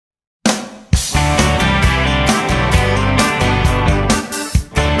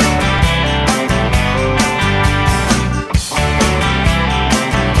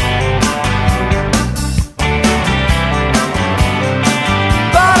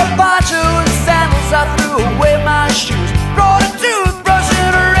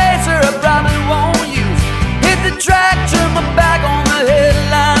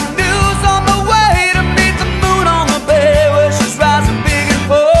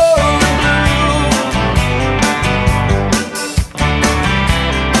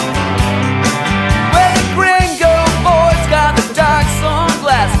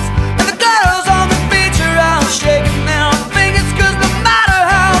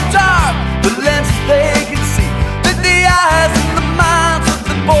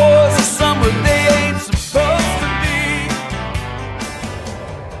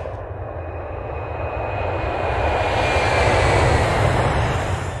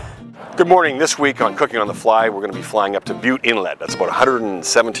Good morning. This week on Cooking on the Fly, we're going to be flying up to Bute Inlet. That's about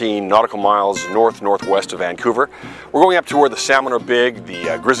 117 nautical miles northwest of Vancouver. We're going up to where the salmon are big,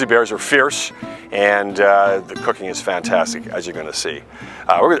 the grizzly bears are fierce, and the cooking is fantastic, as you're going to see.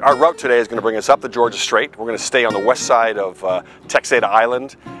 Our route today is going to bring us up the Georgia Strait. We're going to stay on the west side of Texada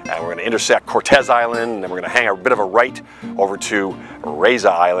Island, and we're going to intersect Cortez Island, and then we're going to hang a bit of a right over to Reza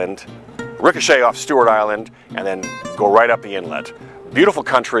Island, ricochet off Stewart Island, and then go right up the inlet. Beautiful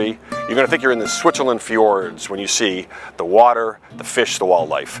country. You're going to think you're in the Switzerland fjords when you see the water, the fish, the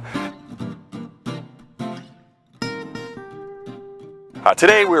wildlife.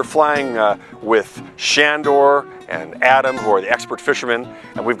 Today we're flying with Sandor and Adam, who are the expert fishermen,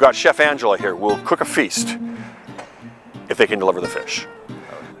 and we've got Chef Angela here who will cook a feast if they can deliver the fish.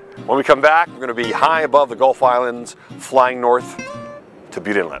 When we come back, we're going to be high above the Gulf Islands, flying north to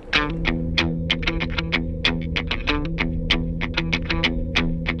Bute Inlet.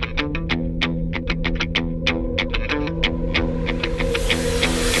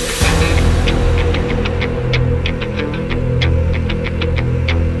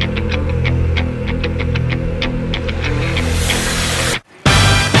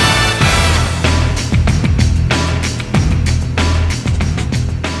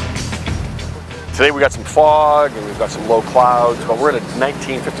 Today we got some fog and we've got some low clouds, but we're in a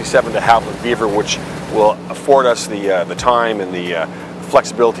 1957 de Havilland Beaver, which will afford us the time and the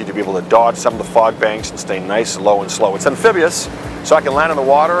flexibility to be able to dodge some of the fog banks and stay nice, low, and slow. It's amphibious, so I can land on the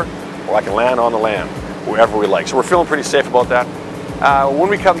water or I can land on the land, wherever we like. So we're feeling pretty safe about that. When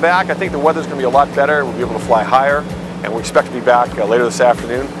we come back, I think the weather's going to be a lot better. We'll be able to fly higher, and we expect to be back later this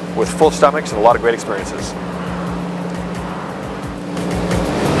afternoon with full stomachs and a lot of great experiences.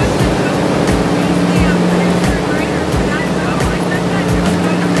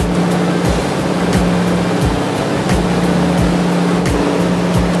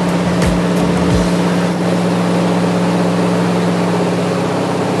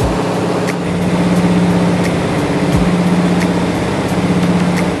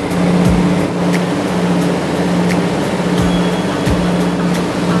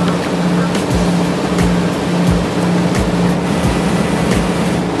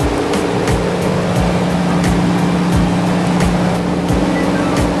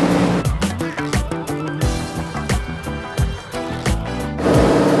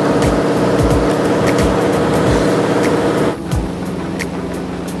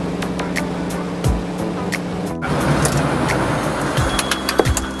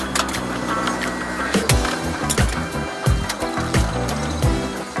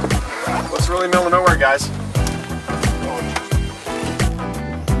 Really middle of nowhere, guys.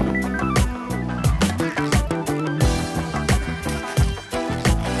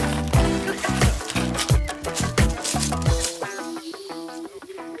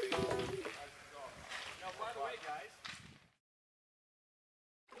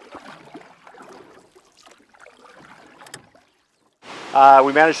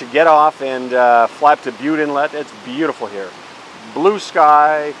 We managed to get off and fly up to Bute Inlet. It's beautiful here. Blue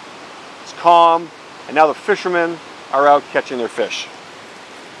sky. Calm, and now the fishermen are out catching their fish.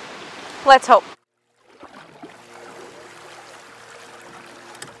 Let's hope.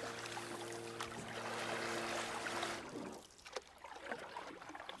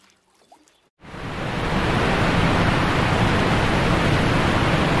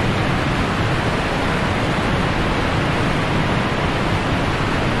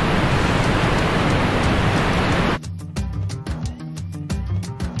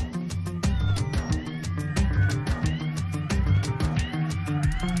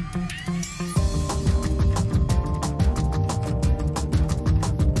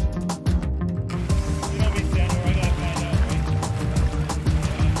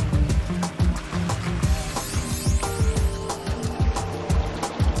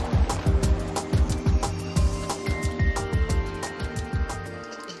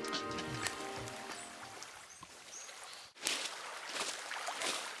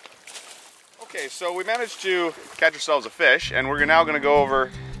 Okay, so we managed to catch ourselves a fish, and we're now going to go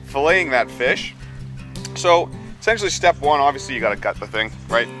over filleting that fish. So essentially step one, obviously you got to gut the thing,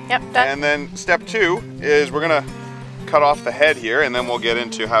 right? Yep, done. And then step two is we're going to cut off the head here, and then we'll get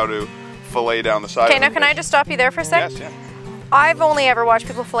into how to fillet down the side. Okay, now can I just stop you there for a sec? Yes, yeah. I've only ever watched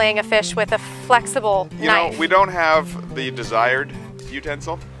people filleting a fish with a flexible knife. You know, we don't have the desired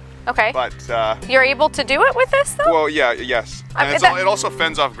utensil. Okay. But you're able to do it with this though? Well, yeah, yes. And it also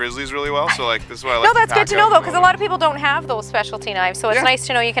fends off grizzlies really well. So like this is why I like. No, that's good to know though, because a lot of people don't have those specialty knives. So it's nice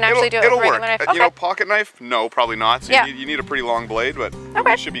to know you can actually do it with a regular knife. Okay. You know, pocket knife? No, probably not. So yeah. you need a pretty long blade, but okay.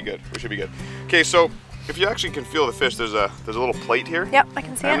 we should be good. We should be good. Okay, so if you actually can feel the fish, there's a little plate here. Yep, I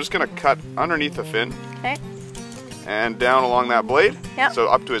can see it. I'm just gonna cut underneath the fin. Okay. And down along that blade. Yep. So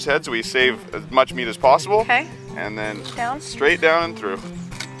up to his head, so we save as much meat as possible. Okay. And then down. Straight down and through.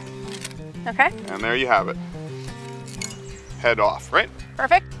 Okay. And there you have it. Head off, right?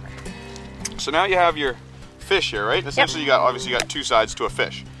 Perfect. So now you have your fish here, right? Essentially, obviously you got two sides to a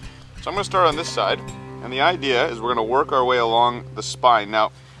fish. So I'm gonna start on this side, and the idea is we're gonna work our way along the spine.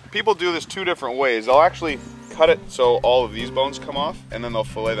 Now, people do this two different ways. They'll actually cut it so all of these bones come off, and then they'll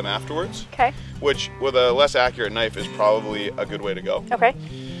fillet them afterwards. Okay. Which, with a less accurate knife, is probably a good way to go. Okay.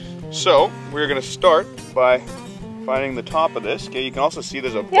 So, we're gonna start by finding the top of this. Okay, you can also see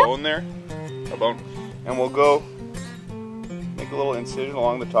there's a bone there, a bone. And we'll go make a little incision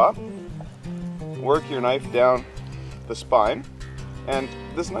along the top. Work your knife down the spine. And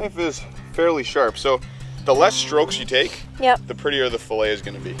this knife is fairly sharp, so the less strokes you take, the prettier the fillet is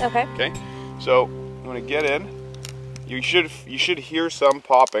gonna be. Okay. Okay, so I'm gonna get in. You should hear some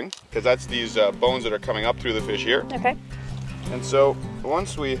popping, because that's these bones that are coming up through the fish here. Okay. And so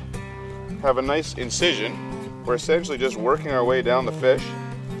once we have a nice incision, we're essentially just working our way down the fish,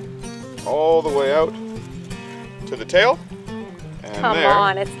 all the way out to the tail. And come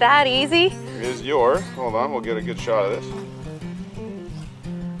on, it's that easy? Is your, hold on, we'll get a good shot of this.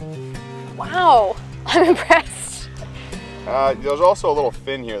 Wow, I'm impressed. There's also a little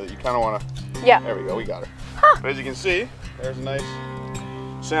fin here that you kind of want to, there we go, we got her. Huh. But as you can see, there's a nice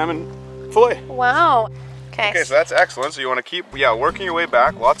salmon fillet. Wow. Okay, so that's excellent. So you want to keep, working your way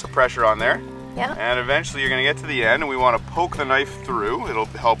back, lots of pressure on there. Yeah. And eventually you're going to get to the end, and we want to poke the knife through. It'll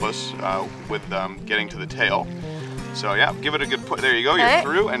help us with getting to the tail. So yeah, give it a good there you go, you're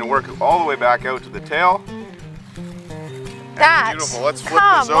through, and work all the way back out to the tail. That's beautiful. Let's flip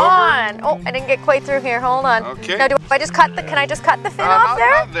this over. Come on. Oh, I didn't get quite through here. Hold on. Okay. Now, can I just cut the fin off there?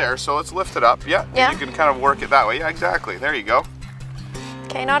 Not there, so let's lift it up. Yeah. You can kind of work it that way. Yeah, exactly. There you go.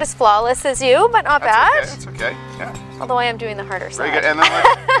 Okay, not as flawless as you, but not bad. Okay, that's okay. Yeah. Although I am doing the harder side. Very good. And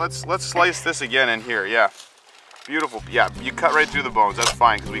then let's slice this again in here. Yeah. Beautiful. Yeah, you cut right through the bones. That's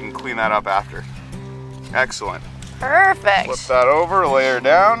fine, because we can clean that up after. Excellent. Perfect. Flip that over, layer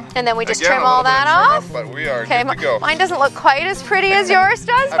down. And then we just trim all that off. But we are good to go. Mine doesn't look quite as pretty as yours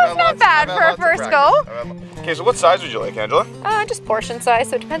does, but it's not bad for a first go. Okay, so what size would you like, Angela? Just portion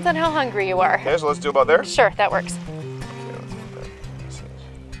size, so it depends on how hungry you are. Okay, so let's do about there? Sure, that works.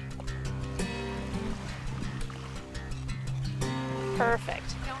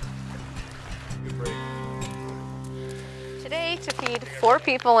 Perfect. Today, to feed 4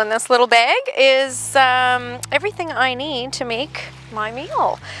 people in this little bag is everything I need to make my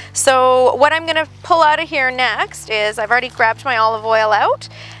meal. So what I'm gonna pull out of here next is I've already grabbed my olive oil out,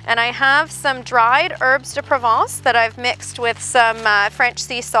 and I have some dried herbs de Provence that I've mixed with some French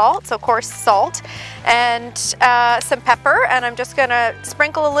sea salt, so coarse salt, and some pepper, and I'm just gonna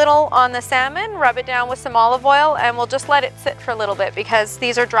sprinkle a little on the salmon, rub it down with some olive oil, and we'll just let it sit for a little bit because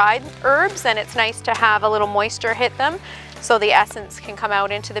these are dried herbs and it's nice to have a little moisture hit them so the essence can come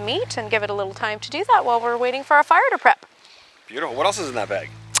out into the meat, and give it a little time to do that while we're waiting for our fire to prep. Beautiful. What else is in that bag?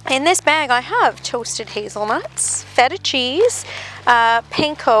 In this bag I have toasted hazelnuts, feta cheese,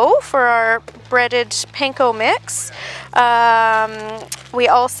 panko for our breaded panko mix. We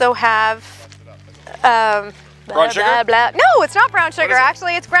also have brown sugar? No, it's not brown sugar.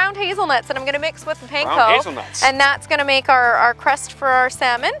 Actually, it's ground hazelnuts, and I'm going to mix with the panko. Ground hazelnuts. And that's going to make our crust for our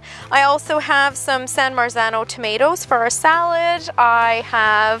salmon. I also have some San Marzano tomatoes for our salad. I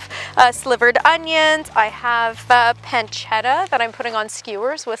have slivered onions. I have pancetta that I'm putting on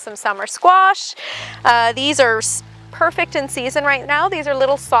skewers with some summer squash. These are perfect in season right now. These are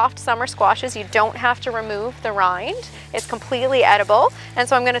little soft summer squashes. You don't have to remove the rind. It's completely edible. And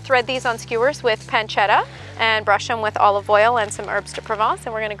so I'm going to thread these on skewers with pancetta and brush them with olive oil and some herbs de Provence,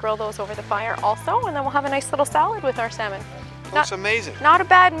 and we're going to grill those over the fire also, and then we'll have a nice little salad with our salmon. That's amazing. Not a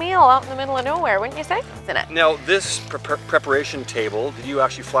bad meal out in the middle of nowhere, wouldn't you say? Isn't it? Now, this preparation table, did you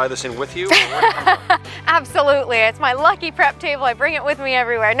actually fly this in with you? Absolutely. It's my lucky prep table. I bring it with me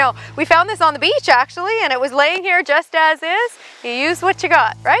everywhere. No, we found this on the beach actually, and it was laying here just as is. You use what you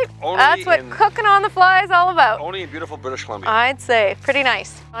got, right? That's what cooking on the fly is all about. Only in beautiful British Columbia. I'd say. Pretty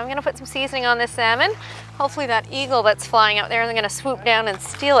nice. I'm going to put some seasoning on this salmon. Hopefully that eagle that's flying out there isn't going to swoop down and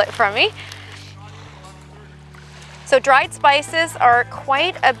steal it from me. So dried spices are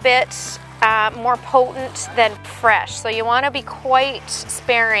quite a bit more potent than fresh. So you want to be quite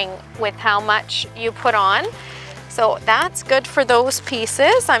sparing with how much you put on. So that's good for those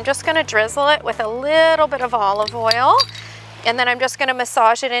pieces. I'm just going to drizzle it with a little bit of olive oil. And then I'm just gonna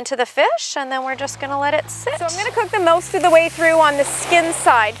massage it into the fish, and then we're just gonna let it sit. So I'm gonna cook them most of the way through on the skin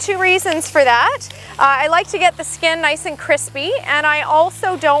side. Two reasons for that. I like to get the skin nice and crispy, and I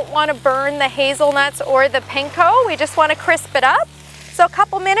also don't wanna burn the hazelnuts or the panko. We just wanna crisp it up. So a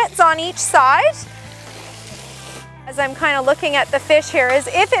couple minutes on each side. As I'm kind of looking at the fish here, is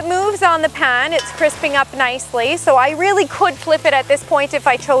if it moves on the pan, it's crisping up nicely. So I really could flip it at this point if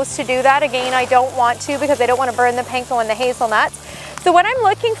I chose to do that. Again, I don't want to because I don't want to burn the panko and the hazelnuts. So what I'm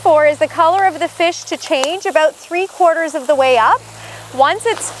looking for is the color of the fish to change about 3/4 of the way up. Once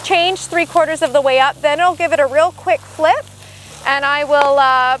it's changed 3/4 of the way up, then I'll give it a real quick flip, and I will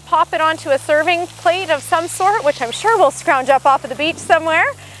pop it onto a serving plate of some sort, which I'm sure we'll scrounge up off of the beach somewhere.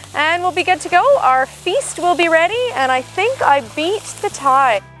 And we'll be good to go. Our feast will be ready, and I think I beat the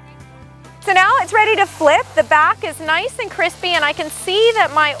tide. So now it's ready to flip. The back is nice and crispy, and I can see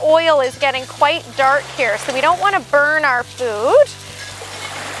that my oil is getting quite dark here, so we don't want to burn our food.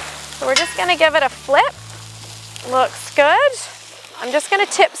 So we're just gonna give it a flip. Looks good. I'm just gonna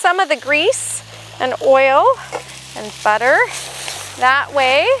tip some of the grease and oil and butter that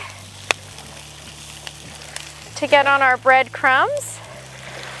way to get on our breadcrumbs.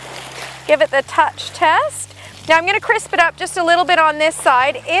 Give it the touch test. Now I'm going to crisp it up just a little bit on this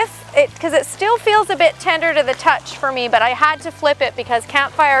side because it still feels a bit tender to the touch for me, but I had to flip it because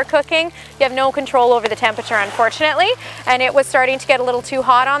campfire cooking, you have no control over the temperature, unfortunately, and it was starting to get a little too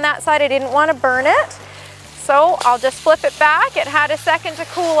hot on that side. I didn't want to burn it, so I'll just flip it back. It had a second to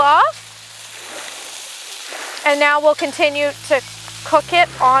cool off, and now we'll continue to cook it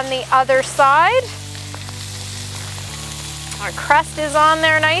on the other side. Our crust is on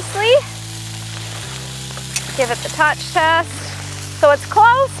there nicely. Give it the touch test. So it's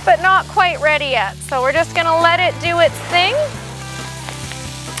close, but not quite ready yet. So we're just gonna let it do its thing,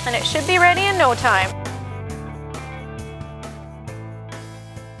 and it should be ready in no time.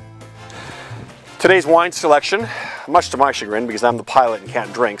 Today's wine selection, much to my chagrin because I'm the pilot and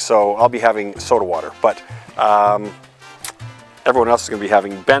can't drink, so I'll be having soda water. But everyone else is gonna be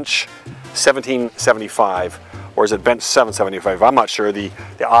having Bench 1775. Or is it Bench 775? I'm not sure. The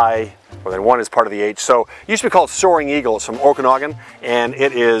I, or the one is part of the H. So it used to be called Soaring Eagle. It's from Okanagan, and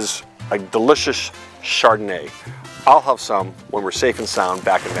it is a delicious Chardonnay. I'll have some when we're safe and sound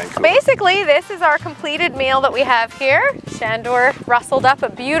back in Vancouver. Basically, this is our completed meal that we have here. Sandor rustled up a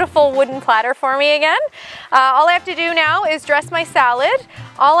beautiful wooden platter for me again. All I have to do now is dress my salad.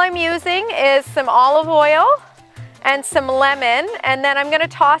 All I'm using is some olive oil and some lemon, and then I'm gonna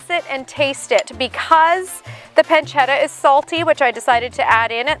toss it and taste it because the pancetta is salty, which I decided to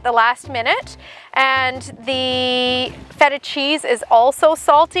add in at the last minute, and the feta cheese is also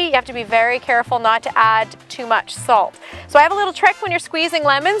salty. You have to be very careful not to add too much salt. So I have a little trick when you're squeezing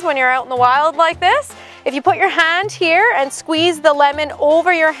lemons when you're out in the wild like this. If you put your hand here and squeeze the lemon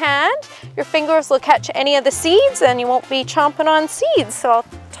over your hand, your fingers will catch any of the seeds and you won't be chomping on seeds. So I'll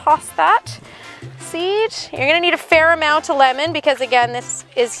toss that seed. You're gonna need a fair amount of lemon because again, this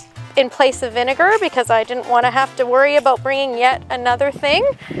is in place of vinegar because I didn't want to have to worry about bringing yet another thing.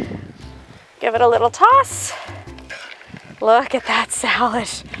 Give it a little toss. Look at that salad.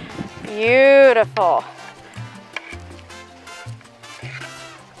 Beautiful.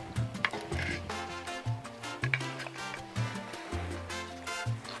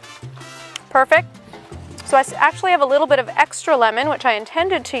 Perfect. So I actually have a little bit of extra lemon, which I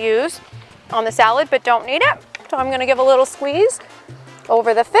intended to use on the salad, but don't need it. So I'm going to give a little squeeze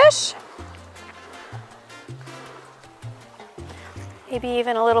over the fish. Maybe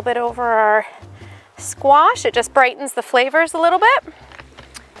even a little bit over our squash. It just brightens the flavors a little bit.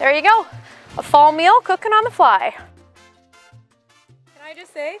 There you go. A fall meal cooking on the fly. Can I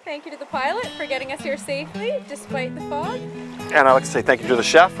just say thank you to the pilot for getting us here safely despite the fog. And I'd like to say thank you to the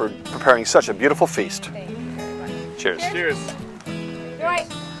chef for preparing such a beautiful feast. Thank you very much. Cheers. Cheers.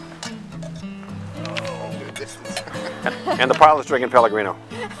 Right. And the pilot's drinking Pellegrino.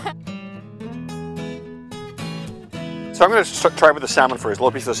 So I'm going to try with the salmon first. A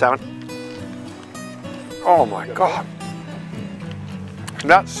little piece of the salmon. Oh my God.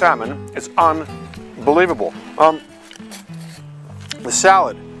 That salmon is unbelievable. The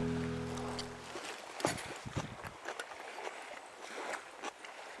salad.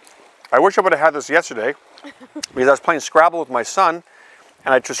 I wish I would have had this yesterday because I was playing Scrabble with my son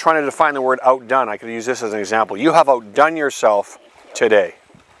and I was trying to define the word outdone. I could use this as an example. You have outdone yourself today.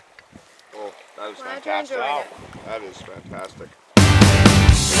 Oh, that is fantastic. That is fantastic.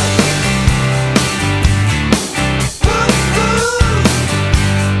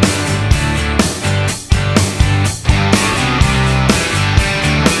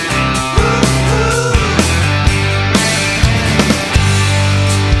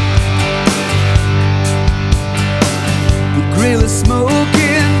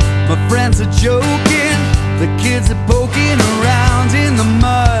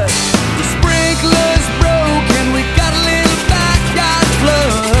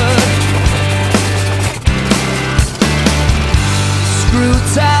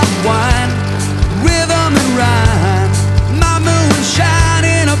 brutality.